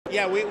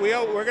Yeah,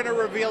 we're going to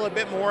reveal a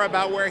bit more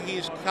about where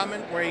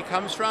where he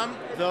comes from.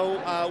 Though,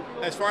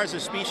 as far as the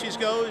species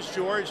goes,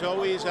 George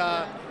always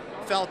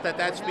felt that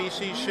that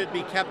species should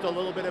be kept a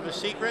little bit of a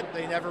secret.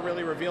 They never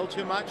really reveal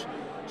too much,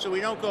 so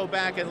we don't go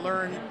back and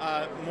learn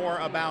more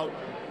about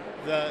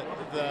the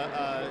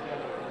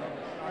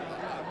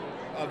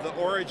of the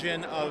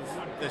origin of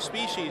the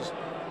species.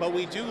 But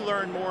we do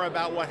learn more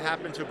about what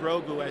happened to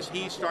Grogu as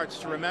he starts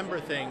to remember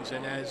things,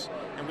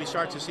 and we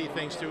start to see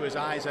things through his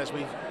eyes, as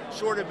we've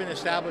sort of been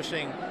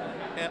establishing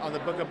on the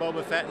Book of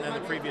Boba Fett and in the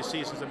previous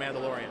seasons of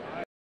Mandalorian.